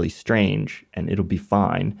something really strange and it'll be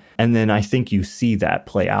fine. And then I think you see that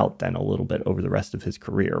play out then a little bit over the rest of his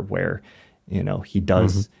career where, he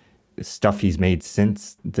does stuff he's made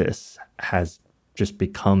since this has just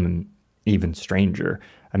become even stranger.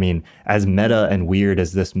 I mean, as meta and weird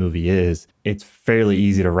as this movie is, it's fairly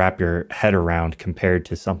easy to wrap your head around compared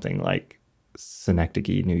to something like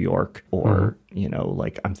Synecdoche, New York, or,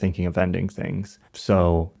 like I'm thinking of Ending Things.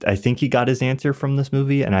 So I think he got his answer from this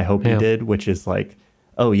movie, and I hope he did, which is like,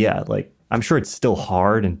 oh yeah, like I'm sure it's still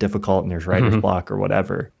hard and difficult and there's writer's block or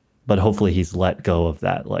whatever, but hopefully he's let go of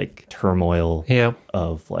that like turmoil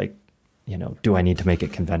of like, do I need to make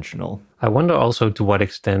it conventional? I wonder also to what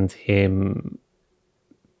extent him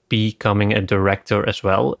becoming a director as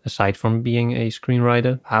well, aside from being a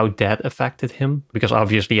screenwriter, how that affected him. Because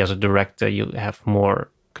obviously as a director, you have more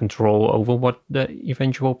control over what the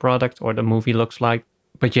eventual product or the movie looks like.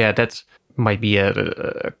 But yeah, that might be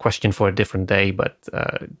a question for a different day. But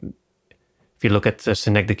if you look at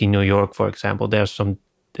Synecdoche, New York, for example, there's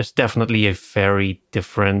definitely a very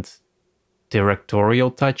different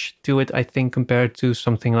directorial touch to it, I think, compared to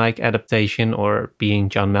something like Adaptation or Being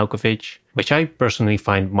John Malkovich, which I personally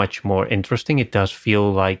find much more interesting. It does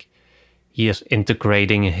feel like he is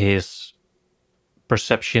integrating his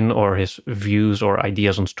perception or his views or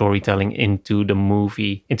ideas on storytelling into the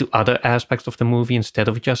movie, into other aspects of the movie instead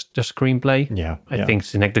of just the screenplay. I think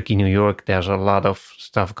Synecdoche, New York, there's a lot of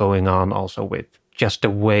stuff going on also with just the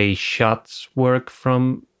way shots work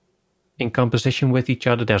in composition with each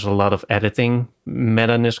other. There's a lot of editing,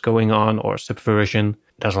 meta-ness going on, or subversion.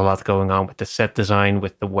 There's a lot going on with the set design,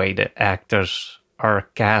 with the way the actors are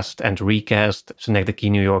cast and recast.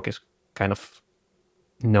 Synecdoche, New York is kind of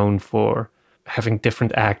known for having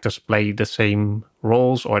different actors play the same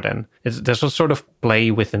roles, or then there's a sort of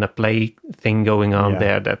play within a play thing going on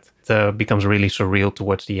there that becomes really surreal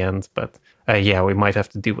towards the end. But we might have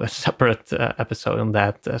to do a separate episode on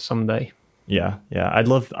that someday. Yeah.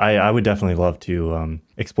 I would definitely love to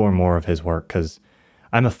explore more of his work because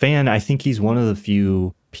I'm a fan. I think he's one of the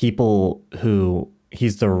few people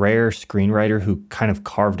he's the rare screenwriter who kind of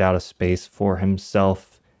carved out a space for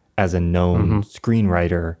himself as a known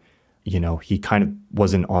screenwriter. He kind of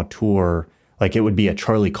was an auteur. Like it would be a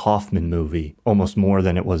Charlie Kaufman movie almost more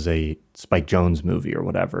than it was a Spike Jonze movie or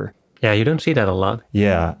whatever. Yeah, you don't see that a lot.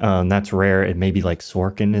 Yeah, that's rare. It may be like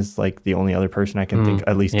Sorkin is like the only other person I can think,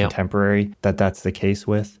 at least contemporary, that's the case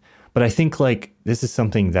with. But I think like this is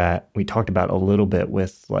something that we talked about a little bit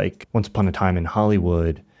with like Once Upon a Time in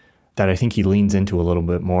Hollywood that I think he leans into a little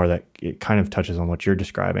bit more, that it kind of touches on what you're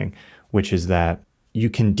describing, which is that you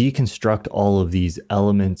can deconstruct all of these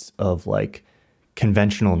elements of like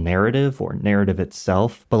conventional narrative or narrative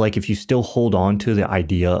itself. But like if you still hold on to the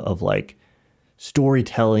idea of like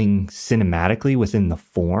storytelling cinematically within the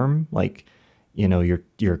form, like,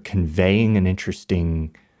 you're conveying an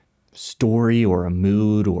interesting story or a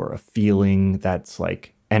mood or a feeling that's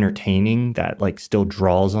like entertaining, that like still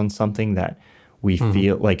draws on something that we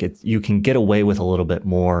feel like you can get away with a little bit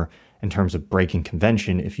more in terms of breaking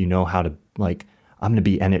convention if you know how to like, I'm going to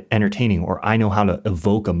be entertaining, or I know how to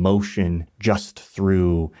evoke emotion just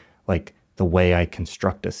through like the way I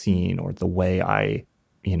construct a scene or the way I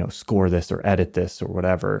score this or edit this or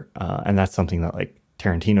whatever. And that's something that like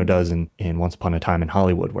Tarantino does in Once Upon a Time in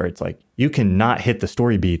Hollywood, where it's like, you can not hit the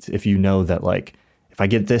story beats if you know that like, if I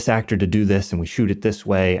get this actor to do this and we shoot it this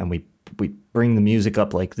way and we bring the music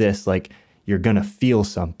up like this, like you're going to feel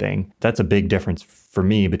something. That's a big difference for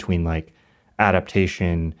me between like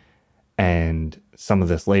Adaptation and some of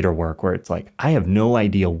this later work where it's like, I have no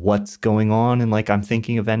idea what's going on and like I'm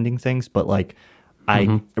thinking of Ending Things, but like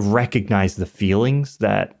I recognize the feelings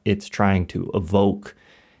that it's trying to evoke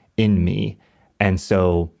in me. And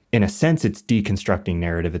so in a sense, it's deconstructing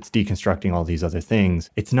narrative. It's deconstructing all these other things.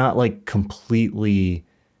 It's not like completely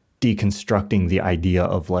deconstructing the idea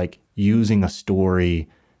of like using a story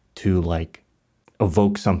to like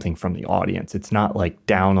evoke something from the audience. It's not like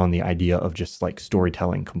down on the idea of just like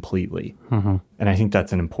storytelling completely. And I think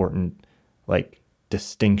that's an important like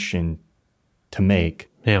distinction to make.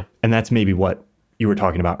 Yeah. And that's maybe what you were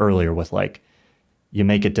talking about earlier with like, you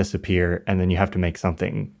make it disappear and then you have to make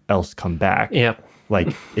something else come back. Yeah.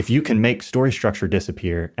 Like if you can make story structure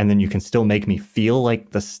disappear and then you can still make me feel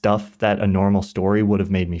like the stuff that a normal story would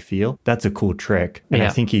have made me feel, that's a cool trick. And I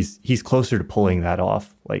think he's closer to pulling that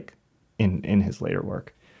off like in his later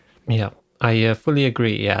work. Yeah, I fully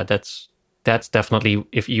agree. Yeah, that's definitely,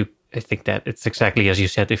 I think that it's exactly as you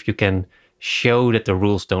said, if you can show that the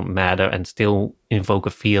rules don't matter and still invoke a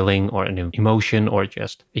feeling or an emotion or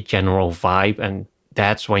just a general vibe. And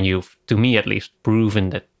that's when you've, to me at least, proven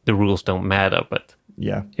that the rules don't matter. But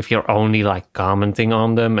Yeah. if you're only like commenting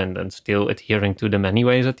on them and then still adhering to them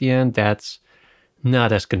anyways at the end, that's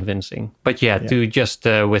not as convincing. But yeah. To just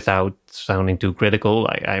without sounding too critical,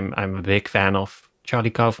 I'm a big fan of Charlie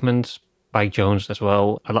Kaufman's Spike Jonze as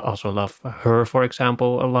well. I also love Her, for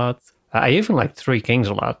example, a lot. I even like Three Kings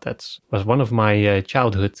a lot. That was one of my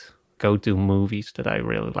childhood go-to movies that I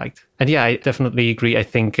really liked. And yeah, I definitely agree. I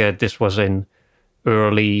think this was an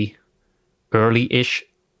early-ish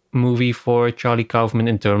movie for Charlie Kaufman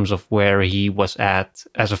in terms of where he was at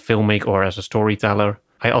as a filmmaker or as a storyteller.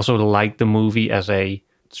 I also liked the movie as a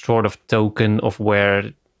sort of token of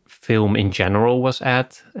where film in general was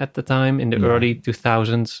at the time in the early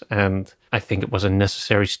 2000s. And I think it was a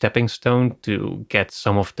necessary stepping stone to get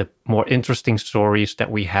some of the more interesting stories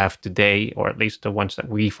that we have today, or at least the ones that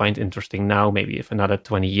we find interesting now. Maybe if another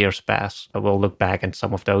 20 years pass, we'll look back at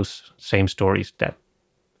some of those same stories that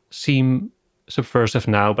seem subversive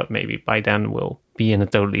now, but maybe by then we'll be in a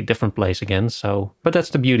totally different place again. So, but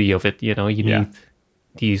that's the beauty of it. You need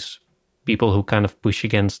these people who kind of push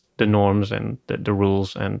against the norms and the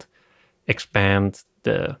rules and expand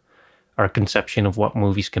our conception of what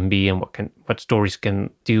movies can be and what stories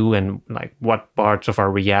can do, and like what parts of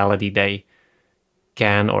our reality they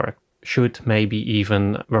can or should maybe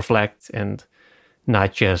even reflect, and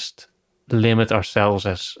not just limit ourselves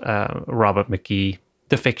as Robert McKee,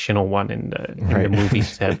 the fictional one in the movie,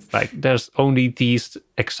 said. Like, there's only these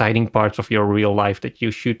exciting parts of your real life that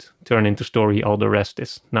you should turn into story. All the rest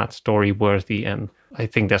is not story worthy. And I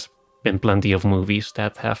think there's been plenty of movies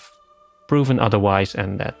that have proven otherwise,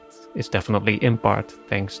 and that is definitely in part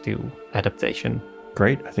thanks to adaptation.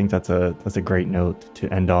 Great. I think that's a great note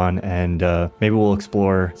to end on, and maybe we'll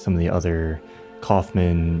explore some of the other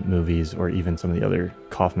Kaufman movies, or even some of the other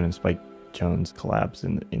Kaufman and Spike Jonze collabs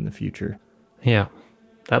in the future. Yeah,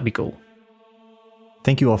 that'd be cool.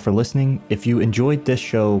 Thank you all for listening. If you enjoyed this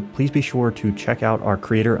show, please be sure to check out our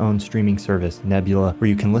creator-owned streaming service, Nebula, where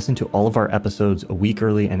you can listen to all of our episodes a week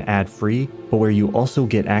early and ad-free, but where you also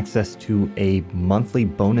get access to a monthly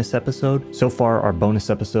bonus episode. So far, our bonus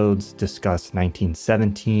episodes discuss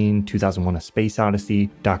 1917, 2001: A Space Odyssey,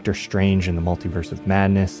 Doctor Strange and the Multiverse of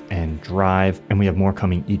Madness, and Drive, and we have more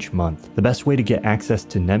coming each month. The best way to get access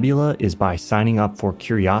to Nebula is by signing up for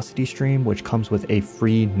CuriosityStream, which comes with a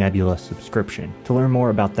free Nebula subscription. To learn more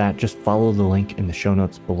about that, just follow the link in the show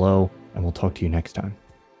notes below, and we'll talk to you next time.